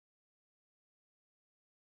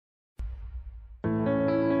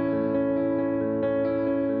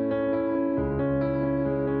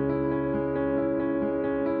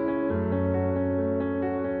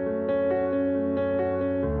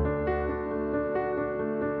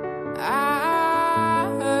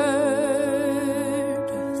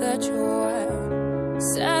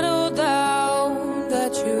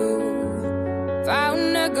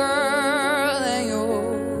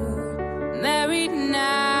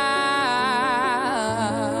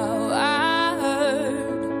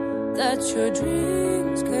your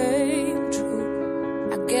dreams came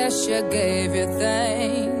true. I guess you gave your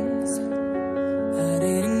things I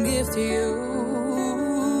didn't give to you.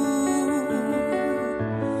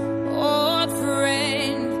 Old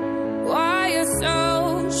friend, why you so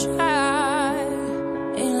shy?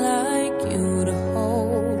 Ain't like you to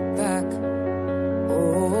hold back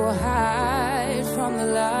or hide from the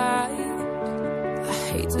light. I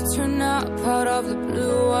hate to turn up out of the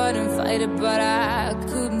blue, I didn't fight it, but I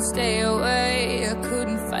couldn't stay away. I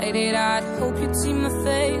couldn't fight it. I'd hope you'd see my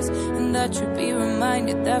face and that you'd be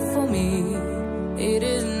reminded that for me it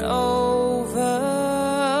isn't over.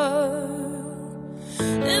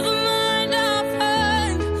 Never mind, I'll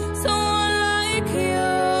find someone like you.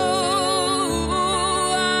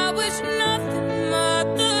 I wish nothing but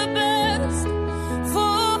the best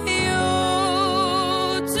for you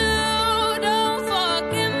too. Don't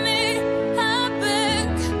forgive me, I beg.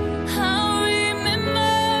 I'll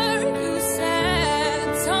remember you said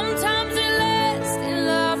sometimes it lasts in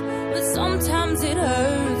love, but sometimes it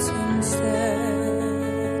hurts instead.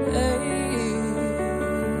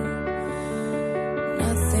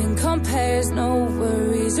 Nothing compares, no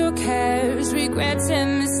worries or cares, regrets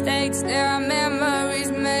and mistakes. There are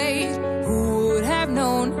memories made. Who would have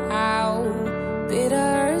known how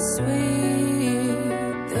bittersweet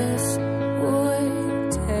this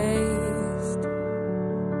would taste?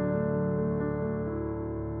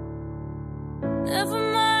 Never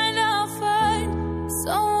mind, I'll find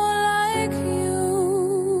someone like you.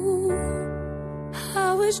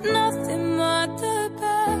 I wish nothing but the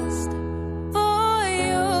best for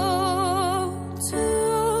you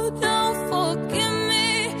too. Don't forgive me,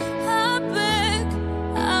 I beg.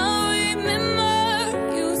 I'll remember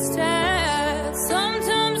you said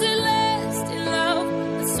sometimes it lasts in love,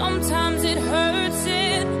 but sometimes it hurts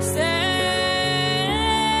instead.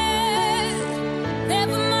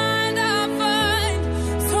 Never mind, I'll find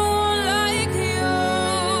someone like you.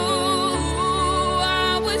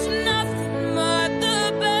 I wish nothing but the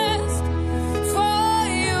best for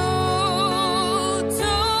you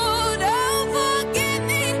too. Don't forget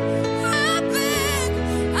me, I beg.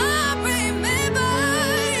 I remember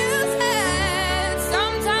you said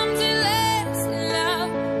sometimes it lasts in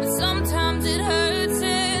love, but sometimes it hurts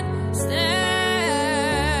instead.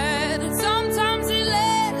 Sometimes it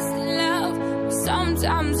lasts in love, but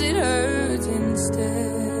sometimes it hurts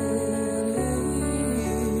instead.